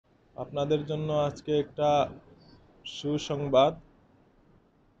আপনাদের জন্য আজকে একটা সুসংবাদ,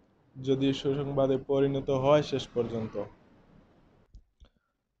 যদি সুসংবাদে পরিণত হয় শেষ পর্যন্ত।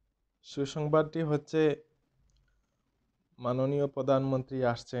 সুসংবাদটি হচ্ছে মাননীয় প্রধানমন্ত্রী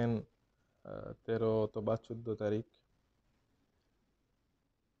আসছেন 13 অথবা 14 তারিখ,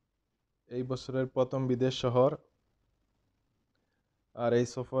 এই বছরের প্রথম বিদেশ শহর। আর এই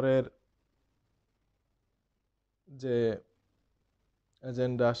সফরের যে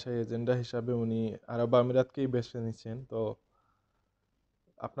এজেন্ডা, সেই এজেন্ডা হিসাবে উনি আরব আমিরাতকেই বেছে নিচ্ছেন। তো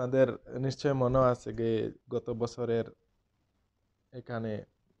আপনাদের নিশ্চয় মনে আছে গত বছরের এখানে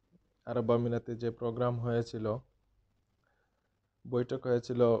আরব আমিরাতে যে প্রোগ্রাম হয়েছিল, বৈঠক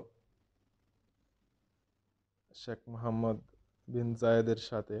হয়েছিল শেখ মোহাম্মদ বিন জায়েদের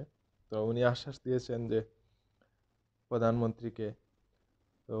সাথে। তো উনি আশ্বাস দিয়েছেন যে প্রধানমন্ত্রীকে,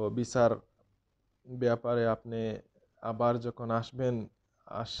 তো ভিসার ব্যাপারে আপনি আবার যখন আসবেন,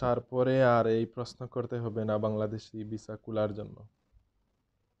 আসার পরে আর এই প্রশ্ন করতে হবে না বাংলাদেশি ভিসা খোলার জন্য।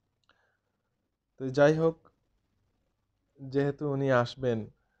 তো যাই হোক, যেহেতু উনি আসবেন,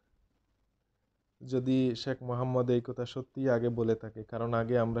 যদি শেখ মোহাম্মদ এই কথা সত্যি আগে বলে থাকে, কারণ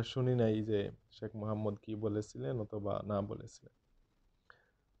আগে আমরা শুনি নাই যে শেখ মোহাম্মদ কি বলেছিলেন অথবা না বলেছিলেন।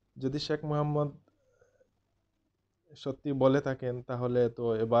 যদি শেখ মোহাম্মদ সত্যি বলে থাকেন, তাহলে তো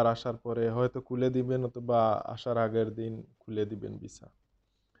এবার আসার পরে হয়তো খুলে দিবেন অথবা আসার আগের দিন খুলে দিবেন ভিসা।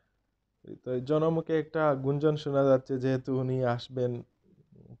 তো এই জনমুখে একটা গুঞ্জন শোনা যাচ্ছে, যেহেতু উনি আসবেন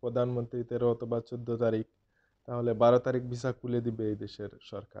প্রধানমন্ত্রী 13 অথবা 14 তারিখ, তাহলে 12 তারিখ ভিসা খুলে দিবে এই দেশের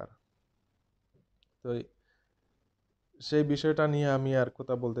সরকার। তো সেই বিষয়টা নিয়ে আমি আর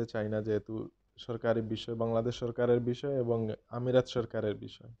কথা বলতে চাই না, যেহেতু সরকারি বিষয়, বাংলাদেশ সরকারের বিষয় এবং আমিরাত সরকারের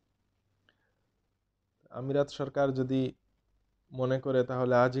বিষয়। আমিরাত সরকার যদি মনে করে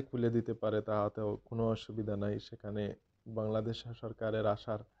তাহলে আজই খুলে দিতে পারে, তাহাতেও কোনো অসুবিধা নাই। সেখানে বাংলাদেশ সরকারের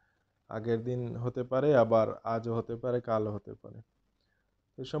আসার আগের দিন হতে পারে, আবার আজও হতে পারে, কালও হতে পারে।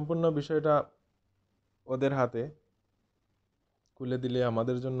 তো সম্পূর্ণ বিষয়টা ওদের হাতে। খুলে দিলে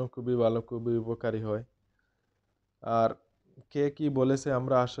আমাদের জন্য খুবই ভালো, খুবই উপকারী হয়। আর কে কি বলেছে,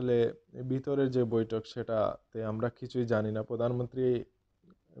 আমরা আসলে ভিতরের যে বৈঠক, সেটাতে আমরা কিছুই জানি না। প্রধানমন্ত্রী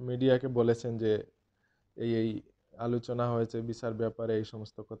মিডিয়াকে বলেছেন যে এই আলোচনা হয়েছে, ভিসার ব্যাপারে এই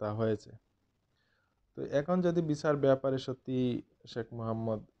সমস্ত কথা হয়েছে। তো এখন যদি ভিসার ব্যাপারে সত্যি শেখ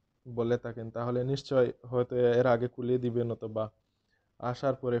মোহাম্মদ বলে থাকেন, তাহলে নিশ্চয় হয়তো এর আগে খুলে দিবেন, অথবা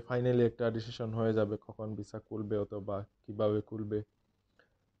আসার পরে ফাইনালি একটা ডিসিশন হয়ে যাবে কখন ভিসা খুলবে অথবা কিভাবে খুলবে,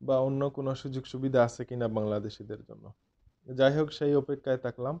 বা অন্য কোনো সুযোগ সুবিধা আছে কিনা বাংলাদেশিদের জন্য। যাই হোক, সেই অপেক্ষায়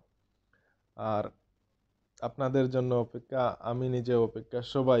থাকলাম। আর আপনাদের জন্য অপেক্ষা, আমি নিজে অপেক্ষা,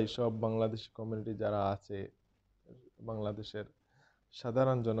 সবাই, সব বাংলাদেশি কমিউনিটি যারা আছে, বাংলাদেশের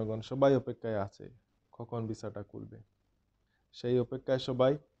সাধারণ জনগণ সবাই অপেক্ষায় আছে কখন ভিসাটা খুলবে। সেই অপেক্ষায়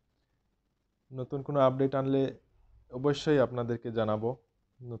সবাই। নতুন কোনো আপডেট আনলে অবশ্যই আপনাদেরকে জানাবো,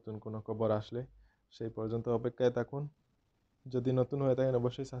 নতুন কোনো খবর আসলে। সেই পর্যন্ত অপেক্ষায় থাকুন। যদি নতুন হয়ে থাকেন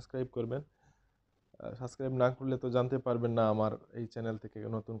অবশ্যই সাবস্ক্রাইব করবেন। সাবস্ক্রাইব না করলে তো জানতে পারবেন না আমার এই চ্যানেল থেকে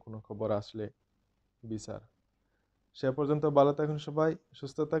নতুন কোনো খবর আসলে ভিসার। সে পর্যন্ত ভালো থাকুন সবাই,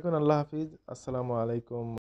 সুস্থ থাকুন। আল্লাহ হাফিজ, আসসালামু আলাইকুম।